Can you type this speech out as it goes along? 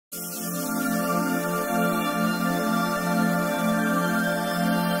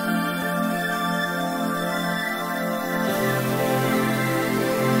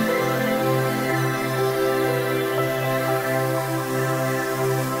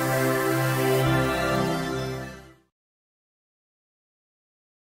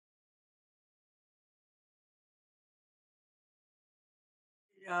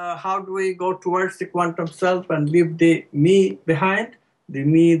how do we go towards the quantum self and leave the me behind? The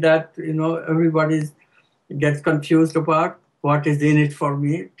me that everybody gets confused about. What is in it for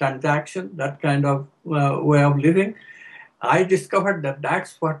me? Transaction, that kind of way of living. I discovered that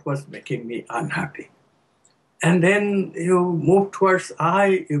that's what was making me unhappy. And then you move towards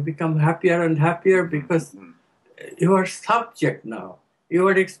I, you become happier and happier because you are subject now. You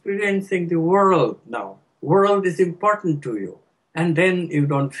are experiencing the world now. World is important to you. And then you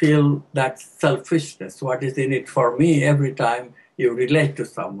don't feel that selfishness. What is in it for me every time you relate to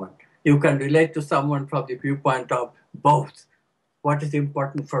someone? You can relate to someone from the viewpoint of both. What is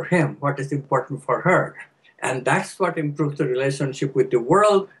important for him? What is important for her? And that's what improves the relationship with the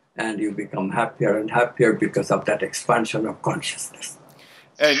world, and you become happier and happier because of that expansion of consciousness.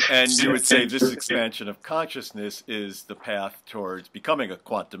 And you would say this expansion of consciousness is the path towards becoming a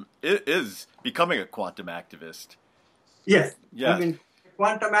quantum activist. Yes. Yes. I mean,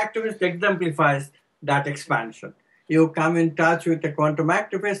 quantum activist exemplifies that expansion. You come in touch with a quantum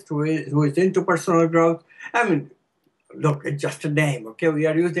activist who is into personal growth. I mean, look, it's just a name, okay? We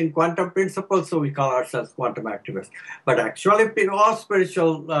are using quantum principles, so we call ourselves quantum activists. But actually, all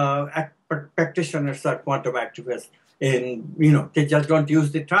spiritual practitioners are quantum activists. They just don't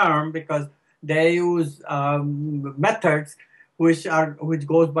use the term because they use methods which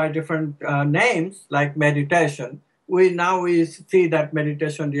goes by different names, like meditation. We see that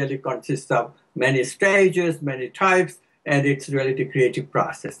meditation really consists of many stages, many types, and it's really the creative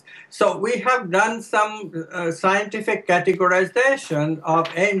process. So we have done some scientific categorization of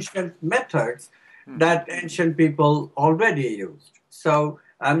ancient methods that ancient people already used. So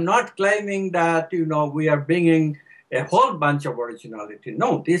I'm not claiming that, we are bringing a whole bunch of originality.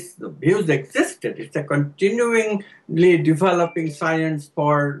 No, these views existed. It's a continually developing science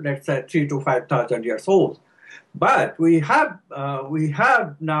for, let's say, 3,000 to 5,000 years old. But we have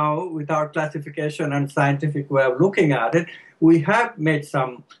now, with our classification and scientific way of looking at it, we have made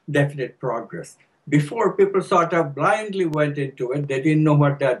some definite progress. Before, people sort of blindly went into it. They didn't know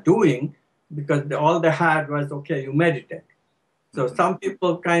what they're doing because all they had was, okay, you meditate. So some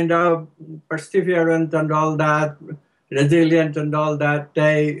people kind of perseverant and all that, resilient and all that,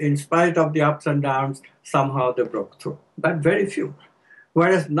 they, in spite of the ups and downs, somehow they broke through. But very few.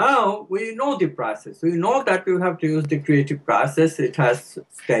 Whereas now we know the process. We know that we have to use the creative process. It has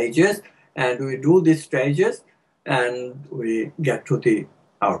stages, and we do these stages, and we get to the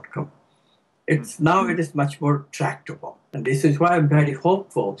outcome. Now it is much more tractable. And this is why I'm very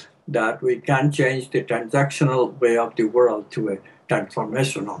hopeful that we can change the transactional way of the world to a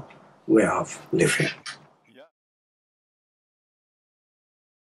transformational way of living.